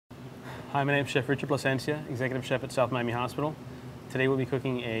Hi, my name is Chef Richard Plasencia, Executive Chef at South Miami Hospital. Today we'll be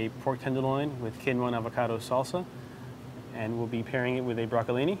cooking a pork tenderloin with quinoa and avocado salsa, and we'll be pairing it with a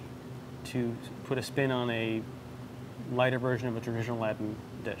broccolini to put a spin on a lighter version of a traditional Latin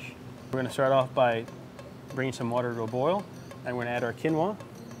dish. We're going to start off by bringing some water to a boil, and we're going to add our quinoa.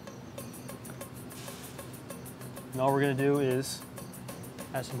 And all we're going to do is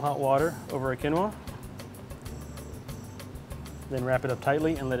add some hot water over our quinoa, then wrap it up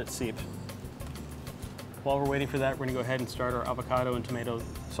tightly and let it seep. While we're waiting for that, we're going to go ahead and start our avocado and tomato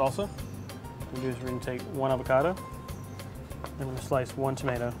salsa. What we're going to do is we're going to take one avocado, then we're going to slice one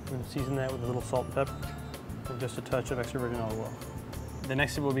tomato. We're going to season that with a little salt and pepper and just a touch of extra virgin olive oil. The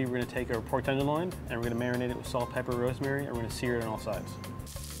next step will be we're going to take our pork tenderloin and we're going to marinate it with salt, pepper, rosemary, and we're going to sear it on all sides.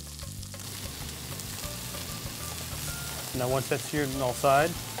 Now once that's seared on all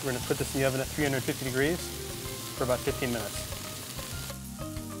sides, we're going to put this in the oven at 350 degrees for about 15 minutes.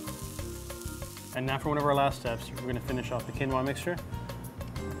 And now for one of our last steps, we're going to finish off the quinoa mixture.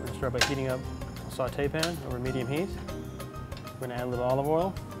 We're going to start by heating up a saute pan over medium heat. We're going to add a little olive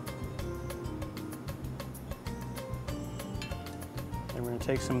oil. And we're going to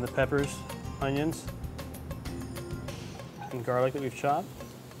take some of the peppers, onions, and garlic that we've chopped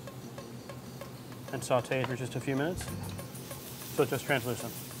and saute it for just a few minutes so it's just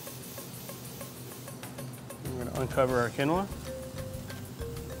translucent. And we're going to uncover our quinoa.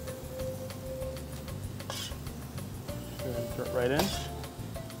 Throw it right in.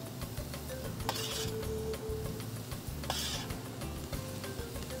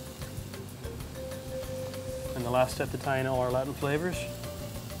 And the last step to tie in all our Latin flavors,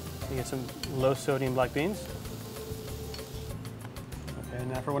 you get some low sodium black beans. Okay,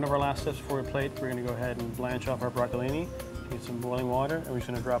 now for one of our last steps before we plate, we're going to go ahead and blanch off our broccolini. Get some boiling water, and we're just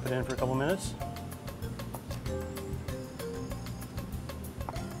going to drop it in for a couple minutes.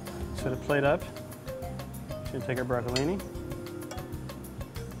 So to plate up, we're going to take our broccolini,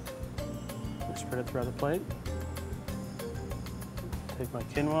 spread it throughout the plate. Take my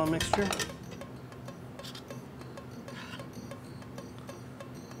quinoa mixture.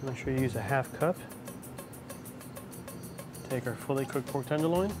 Make sure you use a half cup. Take our fully cooked pork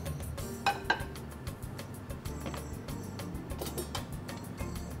tenderloin.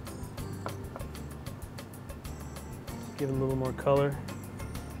 Give it a little more color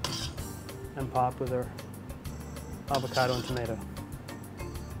and pop with our avocado and tomato.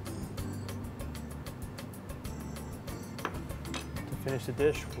 Finish the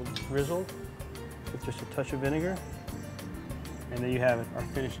dish, we'll drizzle with just a touch of vinegar. And there you have it, our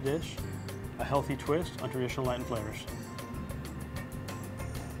finished dish, a healthy twist on traditional Latin flavors.